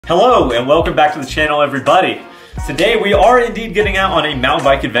Hello and welcome back to the channel, everybody. Today we are indeed getting out on a mountain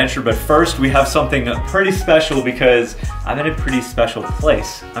bike adventure, but first we have something pretty special because I'm at a pretty special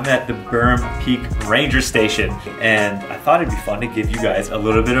place. I'm at the Berm Peak Ranger station, and I thought it'd be fun to give you guys a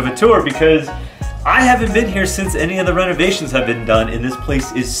little bit of a tour because I haven't been here since any of the renovations have been done, and this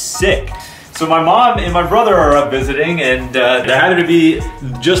place is sick. So my mom and my brother are up visiting, and there happened to be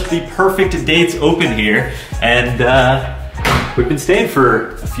just the perfect dates open here, and we've been staying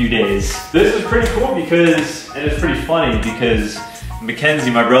for a few days. This is pretty cool because, and it's pretty funny because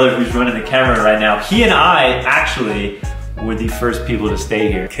Mackenzie, my brother who's running the camera right now, he and I actually were the first people to stay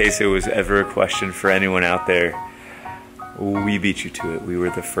here. In case it was ever a question for anyone out there, we beat you to it. We were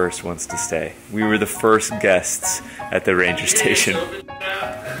the first ones to stay. We were the first guests at the ranger station.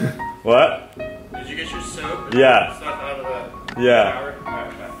 What? Did you get your soap? Yeah. Stuff out of the Yeah. shower?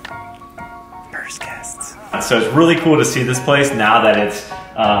 First guests. So it's really cool to see this place now that it's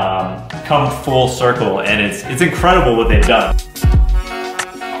come full circle, and it's incredible what they've done.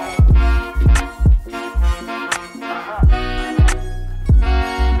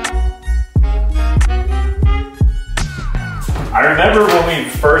 I remember when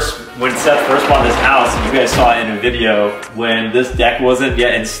Seth first bought this house, and you guys saw it in a video, when this deck wasn't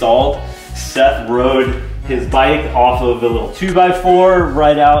yet installed, Seth rode his bike off of a little 2x4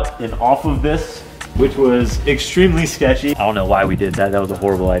 right out and off of this, which was extremely sketchy. I don't know why we did that. That was a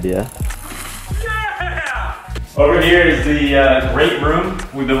horrible idea. Yeah! Over here is the great room.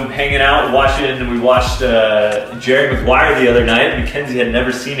 We've been hanging out, we watched Jerry Maguire the other night. Mackenzie had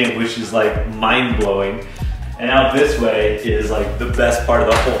never seen it, which is like mind-blowing. And out this way is like the best part of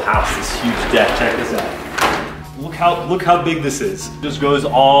the whole house, this huge deck. Check this out. Look how big this is. It just goes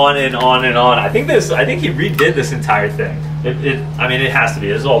on and on and on. I think he redid this entire thing. I mean, it has to be.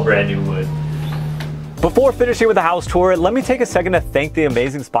 This is all brand new wood. Before finishing with the house tour, let me take a second to thank the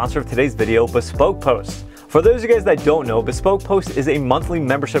amazing sponsor of today's video, Bespoke Post. For those of you guys that don't know, Bespoke Post is a monthly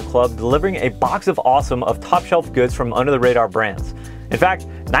membership club delivering a box of awesome of top shelf goods from under the radar brands. In fact,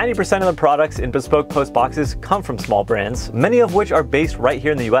 90% of the products in Bespoke Post boxes come from small brands, many of which are based right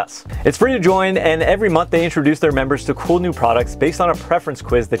here in the US. It's free to join, and every month they introduce their members to cool new products based on a preference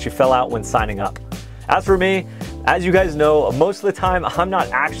quiz that you fill out when signing up. As for me, as you guys know, most of the time I'm not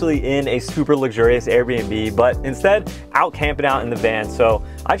actually in a super luxurious Airbnb, but instead out camping out in the van, so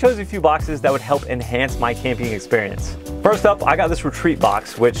I chose a few boxes that would help enhance my camping experience. First up, I got this retreat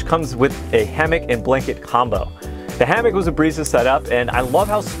box, which comes with a hammock and blanket combo. The hammock was a breeze to set up, and I love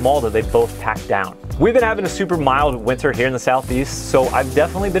how small that they both pack down. We've been having a super mild winter here in the southeast, so I've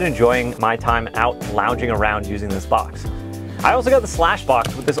definitely been enjoying my time out lounging around using this box. I also got the slash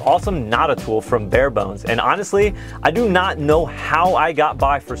box with this awesome knot tool from Bare Bones, and honestly, I do not know how I got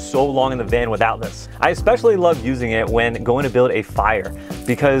by for so long in the van without this. I especially love using it when going to build a fire,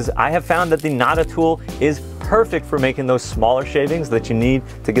 because I have found that the knot tool is perfect for making those smaller shavings that you need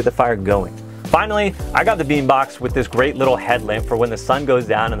to get the fire going. Finally, I got the beam box with this great little headlamp for when the sun goes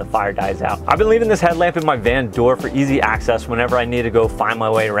down and the fire dies out. I've been leaving this headlamp in my van door for easy access whenever I need to go find my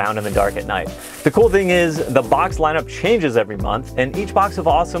way around in the dark at night. The cool thing is the box lineup changes every month, and each box of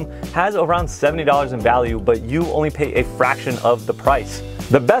awesome has around $70 in value, but you only pay a fraction of the price.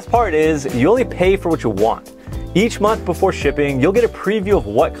 The best part is you only pay for what you want. Each month before shipping, you'll get a preview of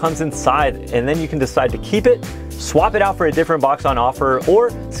what comes inside, and then you can decide to keep it, swap it out for a different box on offer,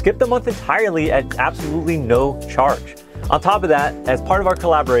 or skip the month entirely at absolutely no charge. On top of that, as part of our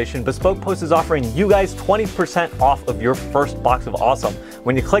collaboration, Bespoke Post is offering you guys 20% off of your first box of awesome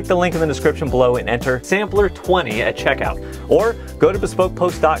when you click the link in the description below and enter Sampler20 at checkout. Or go to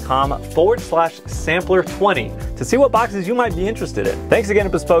bespokepost.com/sampler20 to see what boxes you might be interested in. Thanks again to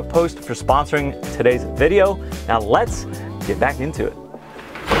Bespoke Post for sponsoring today's video. Now let's get back into it.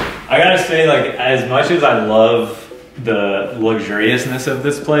 I gotta say, like, as much as I love the luxuriousness of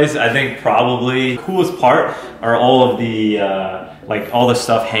this place, I think probably the coolest part are all of the all the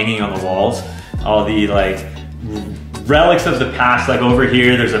stuff hanging on the walls, all the like relics of the past. Like over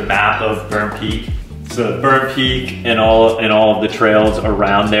here, there's a map of Berm Peak, so Berm Peak and all of the trails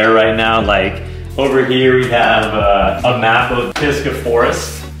around there right now. Like over here, we have a map of Pisgah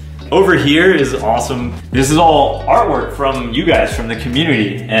Forest. Over here is awesome. This is all artwork from you guys, from the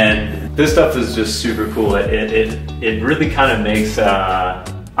community, and this stuff is just super cool. It really kind of makes, I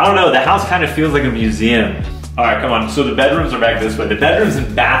don't know, the house kind of feels like a museum. All right, come on, so the bedrooms are back this way. The bedrooms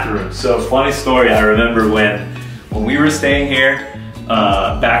and bathrooms. So funny story, I remember when we were staying here,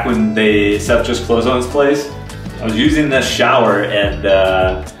 back when Seth just closed on this place, I was using this shower, and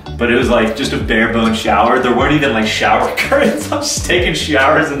but it was like just a bare bone shower. There weren't even like shower curtains. I'm just taking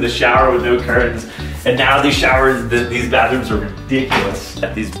showers in the shower with no curtains. And now these showers, these bathrooms are ridiculous.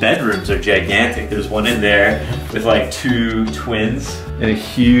 These bedrooms are gigantic. There's one in there with like 2 twins and a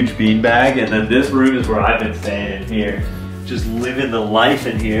huge beanbag. And then this room is where I've been staying in here. Just living the life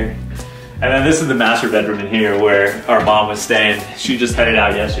in here. And then this is the master bedroom in here where our mom was staying. She just headed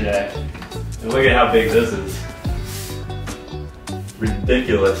out yesterday. And look at how big this is.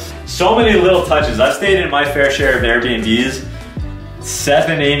 Ridiculous. So many little touches. I've stayed in my fair share of Airbnbs. Seth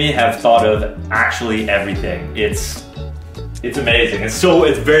and Amy have thought of actually everything. It's amazing. It's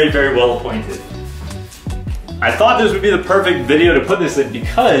very, very well appointed. I thought this would be the perfect video to put this in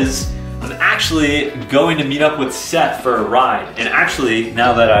because I'm actually going to meet up with Seth for a ride. And actually,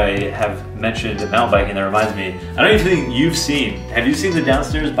 now that I have mentioned mountain biking, that reminds me, I don't even think you've seen. Have you seen the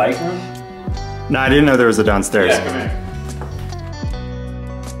downstairs bike room? No, I didn't know there was a downstairs. Yeah, come here.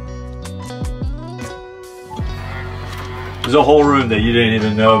 There's a whole room that you didn't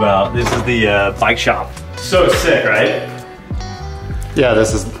even know about. This is the bike shop. So sick, right? Yeah,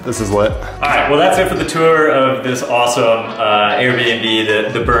 this is lit. All right, well that's it for the tour of this awesome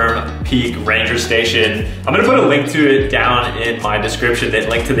Airbnb, the Berm Peak Ranger Station. I'm gonna put a link to it down in my description, that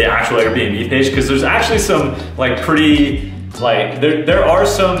link to the actual Airbnb page, because there's actually some like pretty, like there are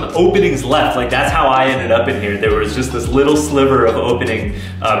some openings left. Like that's how I ended up in here. There was just this little sliver of opening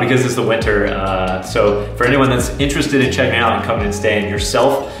because it's the winter. So for anyone that's interested in checking out and coming and staying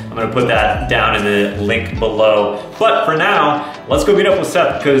yourself, I'm gonna put that down in the link below. But for now, let's go meet up with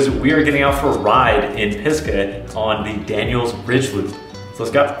Seth because we are getting out for a ride in Pisgah on the Daniels Ridge Loop. So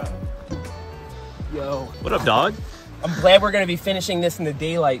let's go. Yo. What up, dog? I'm glad we're gonna be finishing this in the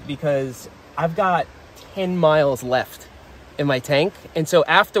daylight because I've got 10 miles left in my tank, and so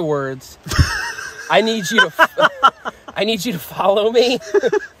afterwards I need you to follow me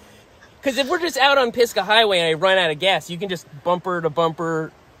because if we're just out on Pisgah Highway and I run out of gas, you can just bumper to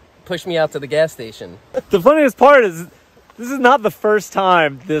bumper push me out to the gas station. The funniest part is this is not the first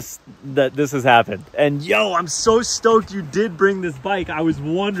time this has happened. And yo, I'm so stoked you did bring this bike. I was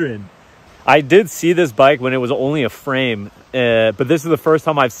wondering. I did see this bike when it was only a frame, but this is the first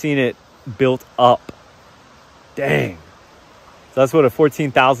time I've seen it built up. Dang. So that's what a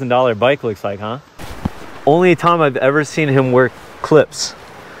 $14,000 bike looks like, huh? Only time I've ever seen him wear clips.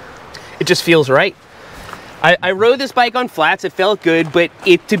 It just feels right. I rode this bike on flats, it felt good, but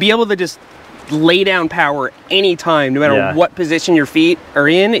to be able to just lay down power anytime, no matter what position your feet are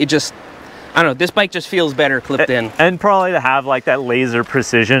in, it just, I don't know, this bike just feels better clipped in. And probably to have like that laser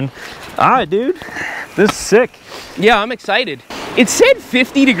precision. All right, dude, this is sick. Yeah, I'm excited. It said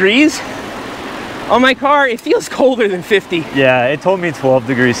 50 degrees. On my car, it feels colder than 50. Yeah, it told me 12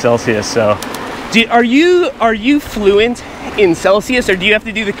 degrees Celsius, so. Are you fluent in Celsius, or do you have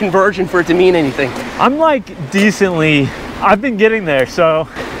to do the conversion for it to mean anything? I'm like decently, I've been getting there, so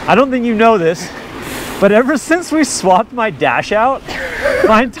I don't think you know this, but ever since we swapped my dash out,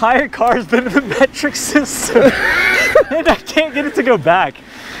 my entire car's been in the metric system, and I can't get it to go back.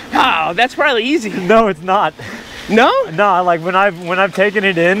 Oh, that's probably easy. No, it's not. No? No, like when I've taken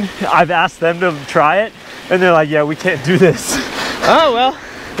it in, I've asked them to try it, and they're like, yeah, we can't do this. Oh, well,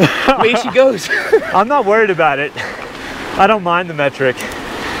 way she goes. I'm not worried about it. I don't mind the metric.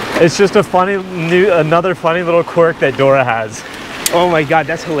 It's just a another funny little quirk that Dora has. Oh my God,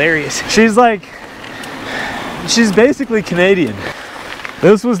 that's hilarious. She's basically Canadian.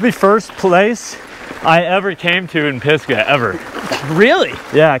 This was the first place I ever came to in Pisgah, ever. Really?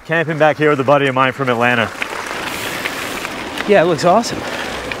 Yeah, camping back here with a buddy of mine from Atlanta. Yeah, it looks awesome.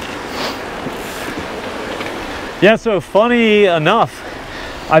 Yeah, so funny enough,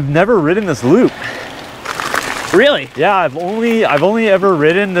 I've never ridden this loop. Really? Yeah, I've only ever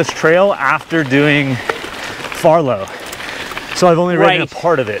ridden this trail after doing Farlow. So I've only ridden a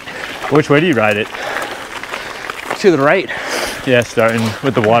part of it. Which way do you ride it? To the right. Yeah, starting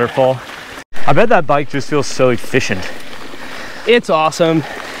with the waterfall. I bet that bike just feels so efficient. It's awesome.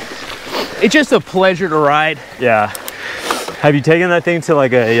 It's just a pleasure to ride. Yeah. Have you taken that thing to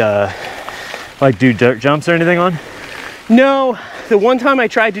like like do dirt jumps or anything on? No, the one time I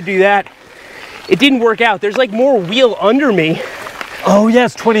tried to do that, it didn't work out. There's like more wheel under me. Oh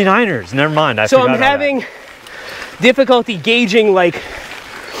yes, 29ers. Never mind. So I'm having difficulty gauging like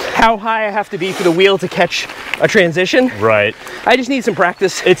how high I have to be for the wheel to catch a transition. Right. I just need some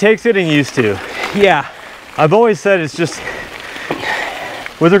practice. It takes getting used to. Yeah. I've always said it's just,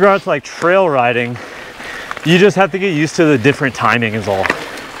 with regards to like trail riding, you just have to get used to the different timing is all.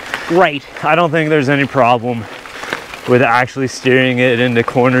 Right. I don't think there's any problem with actually steering it into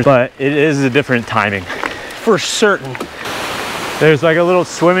corners, but it is a different timing. For certain. There's like a little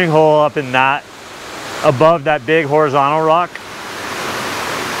swimming hole up in that, above that big horizontal rock.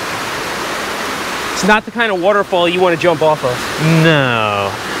 It's not the kind of waterfall you want to jump off of.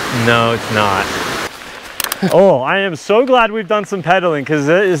 No, no, it's not. Oh, I am so glad we've done some pedaling because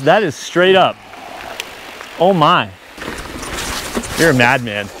that is straight up. Oh my. You're a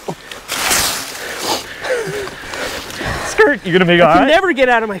madman. Skirt, you gonna make all right? I can never get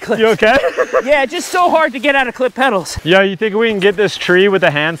out of my clips. You okay? Yeah, it's just so hard to get out of clip pedals. Yo, you think we can get this tree with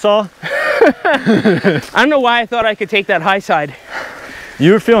a handsaw? I don't know why I thought I could take that high side.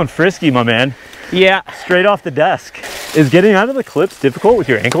 You were feeling frisky, my man. Yeah. Straight off the desk. Is getting out of the clips difficult with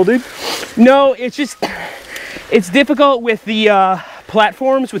your ankle, dude? No, it's just, it's difficult with the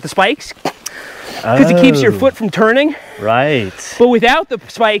platforms with the spikes because it keeps your foot from turning. Right. But without the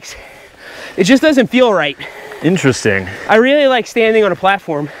spikes, it just doesn't feel right. Interesting. I really like standing on a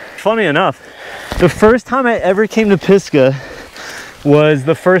platform. Funny enough, the first time I ever came to Pisgah was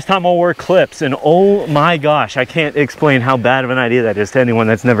the first time I wore clips, and oh my gosh, I can't explain how bad of an idea that is to anyone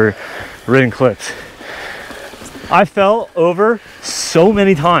that's never ridden clips. I fell over so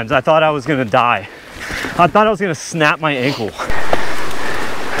many times, I thought I was gonna die. I thought I was gonna snap my ankle.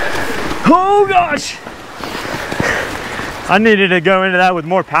 Oh gosh! I needed to go into that with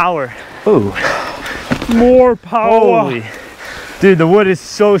more power. Ooh. More power. Holy. Dude, the wood is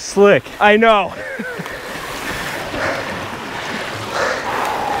so slick. I know.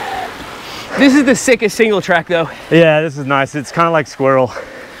 This is the sickest single track though. Yeah, this is nice. It's kind of like squirrel.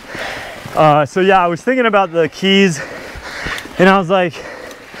 So yeah, I was thinking about the keys and I was like,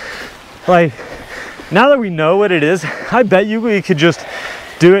 now that we know what it is, I bet you we could just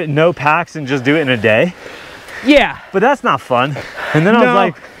do it no packs and just do it in a day. Yeah. But that's not fun. And then I was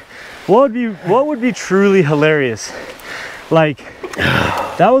like, what would be truly hilarious? Like,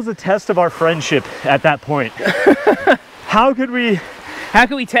 that was a test of our friendship at that point. How could we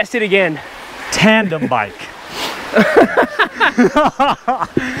test it again? Tandem bike.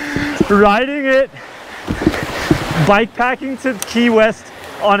 Riding it, bike packing to Key West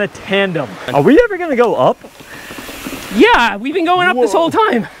on a tandem. Are we ever gonna go up? Yeah, we've been going up this whole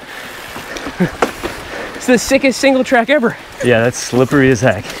time. It's the sickest single track ever. Yeah, that's slippery as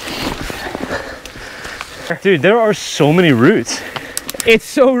heck. Dude, there are so many routes. It's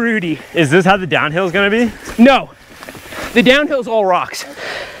so rooty. Is this how the downhill is gonna be? No, the downhill's all rocks.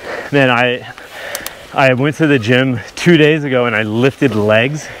 Man, I went to the gym 2 days ago and I lifted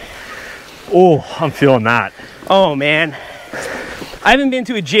legs. Oh, I'm feeling that. Oh man, I haven't been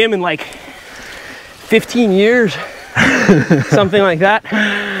to a gym in like 15 years, something like that.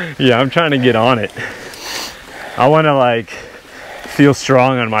 Yeah, I'm trying to get on it. I want to like feel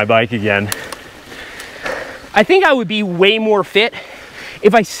strong on my bike again. I think I would be way more fit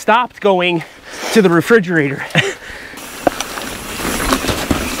if I stopped going to the refrigerator.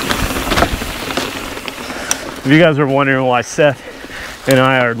 If you guys are wondering why Seth and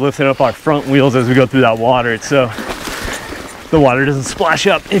I are lifting up our front wheels as we go through that water, it's so the water doesn't splash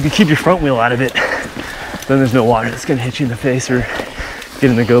up. If you keep your front wheel out of it, then there's no water that's gonna hit you in the face or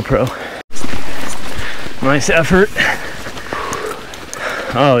get in the GoPro. Nice effort.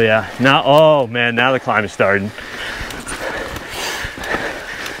 Oh yeah, now, oh man, now the climb is starting.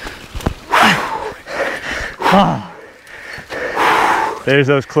 There's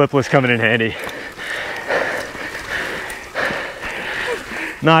those clipless coming in handy.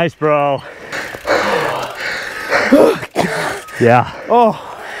 Nice, bro. Yeah. Oh.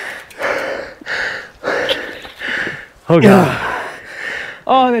 Oh God.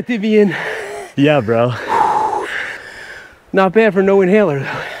 Oh, that did me in. Yeah, bro. Not bad for no inhaler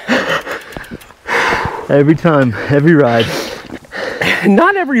though. Every time, every ride.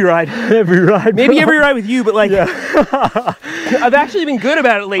 Not every ride. Every ride. Maybe bro. every ride with you, but like, yeah. I've actually been good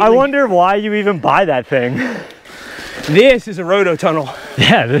about it lately. I wonder why you even buy that thing. This is a roto tunnel.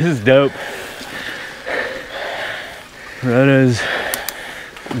 Yeah, this is dope. Rotos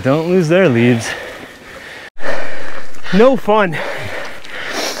don't lose their leaves. No fun.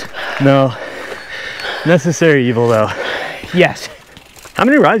 No. Necessary evil though. Yes. How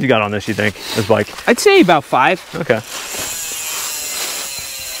many rides you got on this, you think, this bike? I'd say about 5. Okay.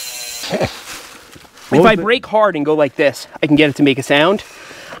 If I brake hard and go like this, I can get it to make a sound.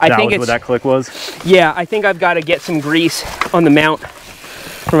 I think it's what that click was? Yeah, I think I've got to get some grease on the mount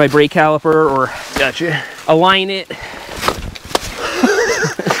for my brake caliper or Gotcha. Align it.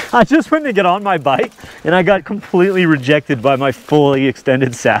 I just went to get on my bike and I got completely rejected by my fully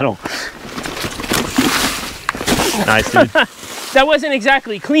extended saddle. Nice, dude. That wasn't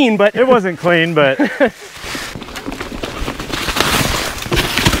exactly clean, but... It wasn't clean, but...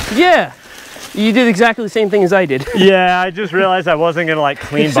 Yeah. You did exactly the same thing as I did. Yeah, I just realized I wasn't gonna like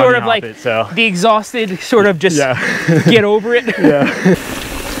clean it's bunny sort of hop like it, so. The exhausted sort of just get over it. Yeah.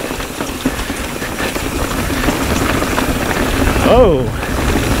 Whoa.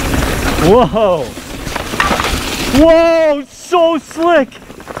 Whoa. Whoa, so slick.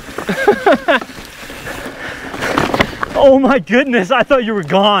 Oh my goodness, I thought you were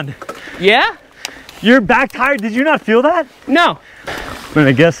gone. Yeah? Your back tire, did you not feel that? No. I'm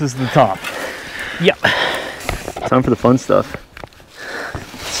gonna guess this is the top. Yep. Time for the fun stuff.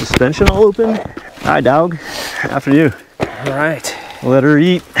 Suspension all open. All right, dog, after you. All right. Let her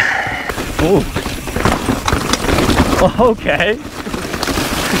eat. Oh. Okay.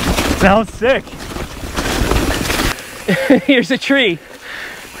 That was sick. Here's a tree.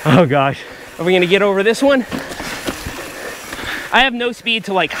 Oh gosh. Are we gonna get over this one? I have no speed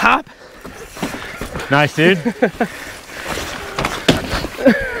to like hop. Nice, dude.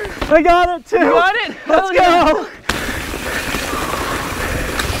 I got it too. You got it? Let's go.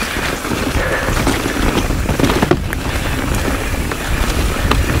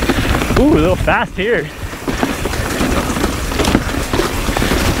 Ooh, a little fast here.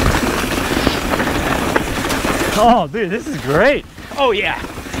 Oh, dude, this is great. Oh yeah.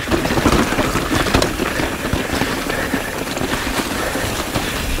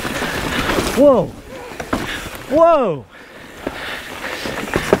 Whoa. Whoa.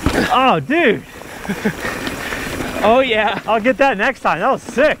 Oh, dude. Oh yeah. I'll get that next time. That was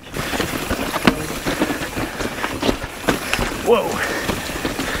sick. Whoa.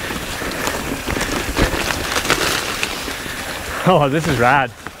 Oh, this is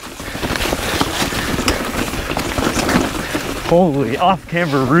rad. Holy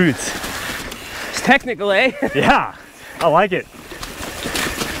off-camber roots. It's technical, eh? Yeah, I like it.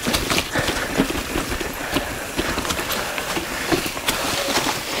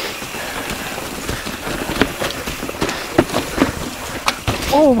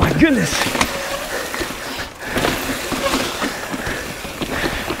 Oh my goodness.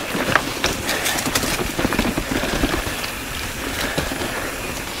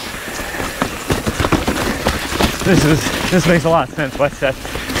 This makes a lot of sense.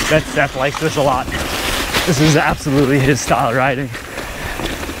 That Seth likes this a lot. This is absolutely his style of riding.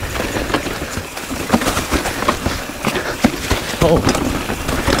 Oh.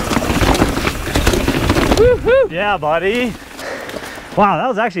 Woohoo! Yeah, buddy. Wow, that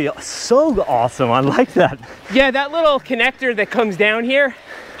was actually so awesome. I like that. Yeah, that little connector that comes down here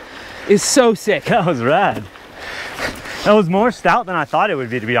is so sick. That was rad. That was more stout than I thought it would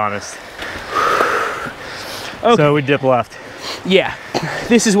be, to be honest. Okay. So we dip left. Yeah,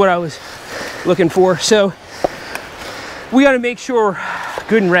 this is what I was looking for. So we got to make sure we're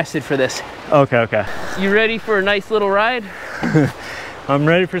good and rested for this. Okay, okay. You ready for a nice little ride? I'm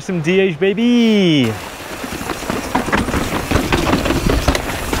ready for some DH, baby.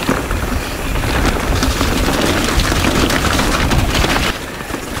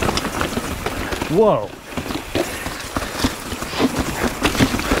 Whoa.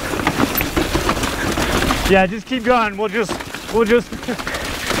 Yeah, just keep going. We'll just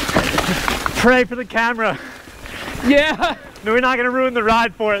pray for the camera. Yeah. No, we're not gonna ruin the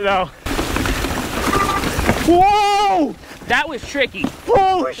ride for it though. Whoa! That was tricky.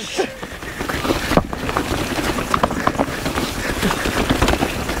 Holy shit!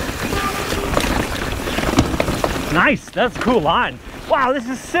 Nice, that's a cool line. Wow, this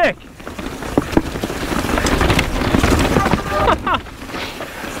is sick.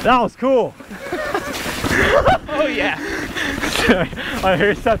 That was cool. Oh yeah. I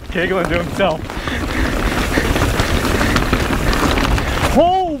hear Seth giggling to himself.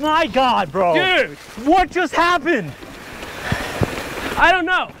 Oh my God, bro. Dude. What just happened? I don't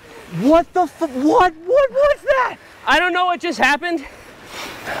know. What the what was that? I don't know what just happened,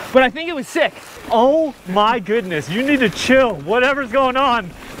 but I think it was sick. Oh my goodness, you need to chill. Whatever's going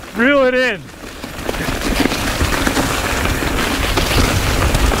on, reel it in.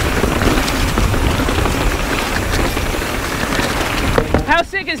 How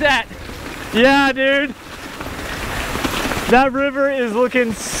sick is that? Yeah, dude. That river is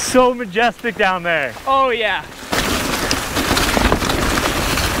looking so majestic down there. Oh yeah.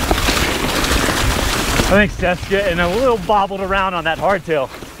 I think Seth's getting a little bobbled around on that hardtail.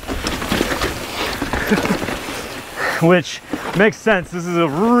 Which makes sense. This is a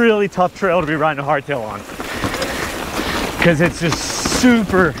really tough trail to be riding a hardtail on. Because it's just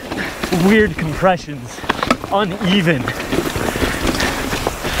super weird compressions, uneven.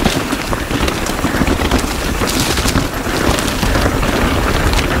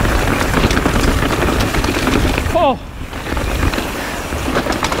 Oh.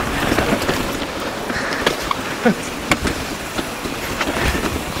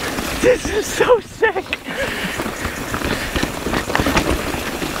 This is so sick.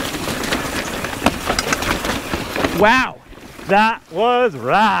 Wow. That was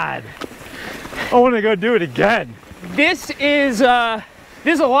rad. I want to go do it again. This is a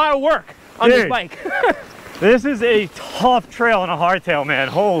lot of work on this bike. This is a tough trail on a hardtail, man.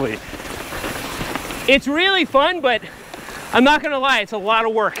 Holy. It's really fun, but I'm not gonna lie, it's a lot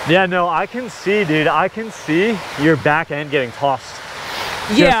of work. Yeah, no, I can see, dude. I can see your back end getting tossed.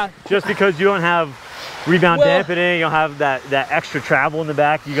 Yeah. Just because you don't have rebound dampening, you don't have that extra travel in the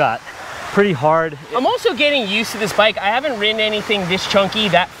back. You got pretty hard. I'm also getting used to this bike. I haven't ridden anything this chunky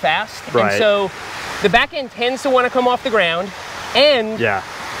that fast. Right. And so the back end tends to want to come off the ground. And yeah,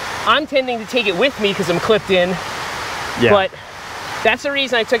 I'm tending to take it with me because I'm clipped in. Yeah. But that's the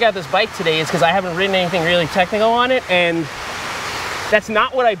reason I took out this bike today, is because I haven't ridden anything really technical on it. And that's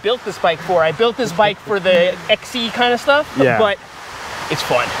not what I built this bike for. I built this bike for the XC kind of stuff. Yeah. But it's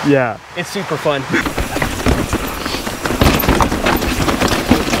fun. Yeah. It's super fun.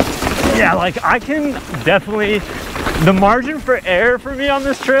 Yeah, like I can definitely, the margin for error for me on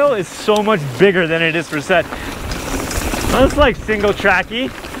this trail is so much bigger than it is for Seth. That's like single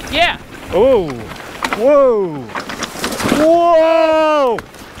tracky. Yeah. Oh, whoa, whoa.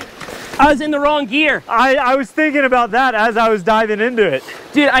 I was in the wrong gear. I was thinking about that as I was diving into it.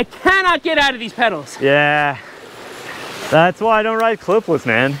 Dude, I cannot get out of these pedals. Yeah, that's why I don't ride clipless,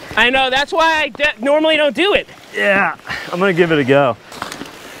 man. I know, that's why I normally don't do it. Yeah, I'm gonna give it a go.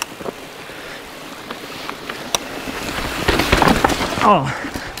 Oh,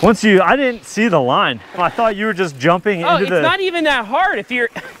 I didn't see the line. I thought you were just jumping into the... it's not even that hard if you're,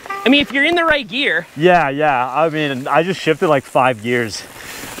 I mean, if you're in the right gear. Yeah, I mean, I just shifted like 5 gears.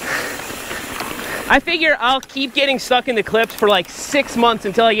 I figure I'll keep getting stuck in the clips for like 6 months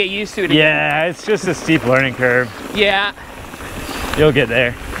until I get used to it again. Yeah, it's just a steep learning curve. Yeah. You'll get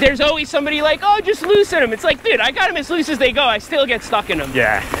there. There's always somebody like, oh, just loosen them. It's like, dude, I got them as loose as they go. I still get stuck in them.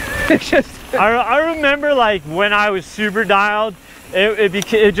 Yeah. It's just... I remember like when I was super dialed,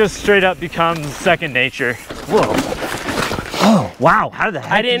 it just straight up becomes second nature. Whoa. Oh, wow. How did the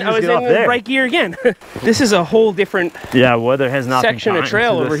heck I was in the right gear again. This is a whole different weather has not section of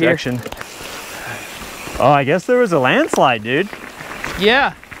trail over here. Oh, I guess there was a landslide, dude.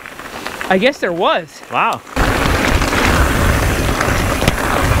 Yeah. I guess there was. Wow.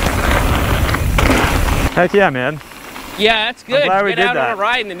 Heck yeah, man. Yeah, that's good. I'm glad we Get did out that. on a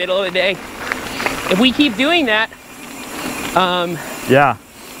ride in the middle of the day. If we keep doing that, yeah,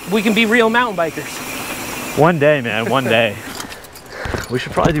 we can be real mountain bikers. One day, man, one day. We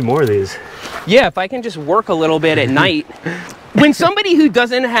should probably do more of these. Yeah, if I can just work a little bit at night. When somebody who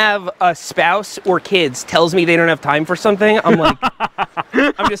doesn't have a spouse or kids tells me they don't have time for something, I'm like,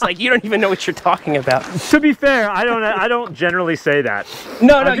 I'm just like, you don't even know what you're talking about. To be fair, I don't generally say that.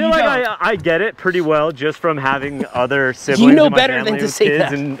 No, I feel like I get it pretty well just from having other siblings. You know in my better family than to with say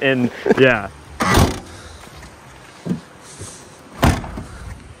kids that. And yeah.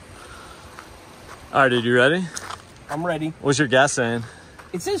 All right, dude, you ready? I'm ready. What's your gas saying?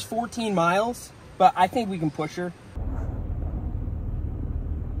 It says 14 miles, but I think we can push her.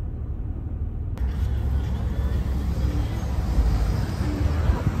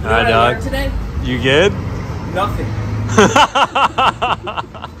 All right, dog. Today? You good? Nothing.